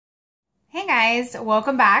guys,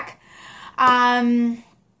 welcome back. Today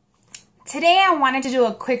I wanted to do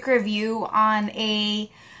a quick review on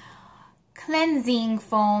a cleansing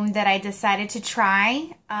foam that I decided to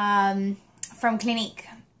try from Clinique.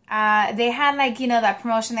 They had that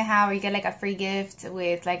promotion they have where you get like a free gift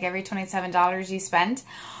with like every $27 you spend.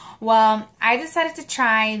 Well, I decided to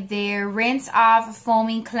try their rinse off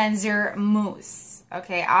foaming cleanser mousse.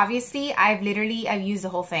 Okay, obviously I've used the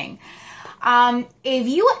whole thing. If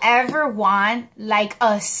you ever want like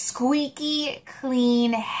a squeaky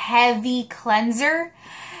clean heavy cleanser,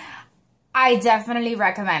 I definitely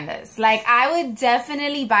recommend this. Like, I would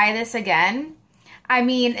definitely buy this again. I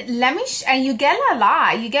mean, and you get a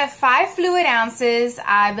lot. You get 5 fluid ounces.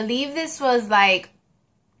 I believe this was like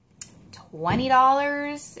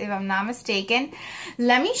 $20 if I'm not mistaken.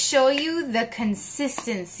 Let me show you the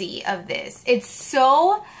consistency of this. It's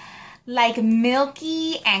so like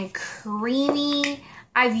milky and creamy.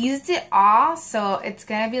 I've used it all, so it's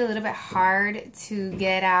gonna be a little bit hard to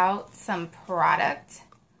get out some product,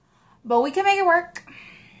 but we can make it work.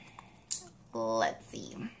 Let's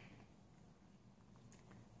see.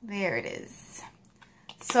 There it is.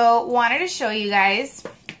 So wanted to show you guys.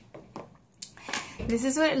 This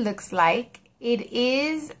is what it looks like. It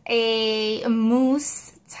is a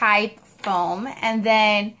mousse type foam, and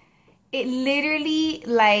then it literally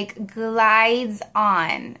like glides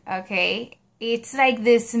on, okay? It's like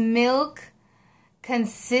this milk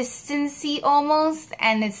consistency almost,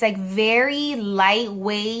 and it's like very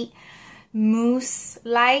lightweight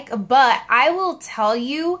mousse-like, but I will tell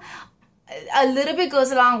you, a little bit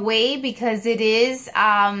goes a long way because it is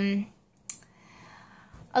a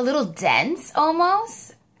little dense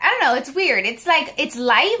almost. I don't know, it's weird. It's like, it's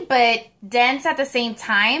light but dense at the same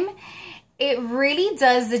time. It really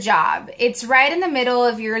does the job. It's right in the middle.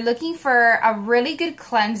 If you're looking for a really good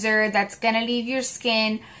cleanser that's gonna leave your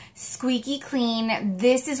skin squeaky clean,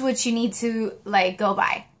 this is what you need to like go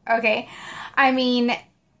buy, okay? I mean,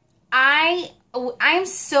 I'm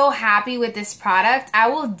so happy with this product. I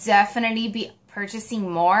will definitely be purchasing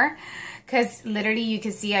more because literally you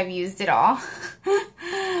can see I've used it all.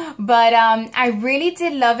 But I really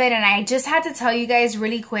did love it, and I just had to tell you guys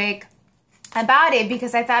really quick about it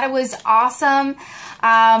because I thought it was awesome.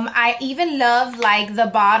 I even love like the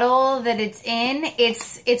bottle that it's in.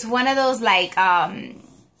 It's one of those like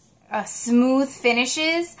smooth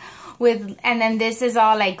finishes with, and then this is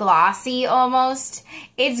all like glossy almost.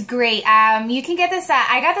 It's great. You can get this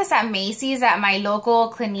I got this at Macy's at my local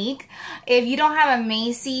Clinique. If you don't have a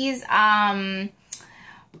Macy's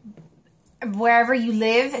wherever you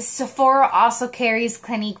live, Sephora also carries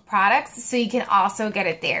Clinique products, so you can also get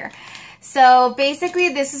it there. So basically,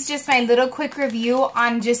 this is just my little quick review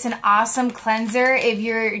on just an awesome cleanser. If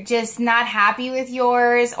you're just not happy with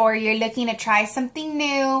yours or you're looking to try something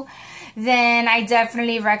new, then I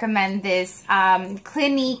definitely recommend this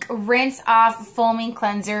Clinique Rinse Off Foaming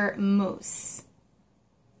Cleanser Mousse.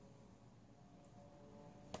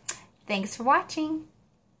 Thanks for watching.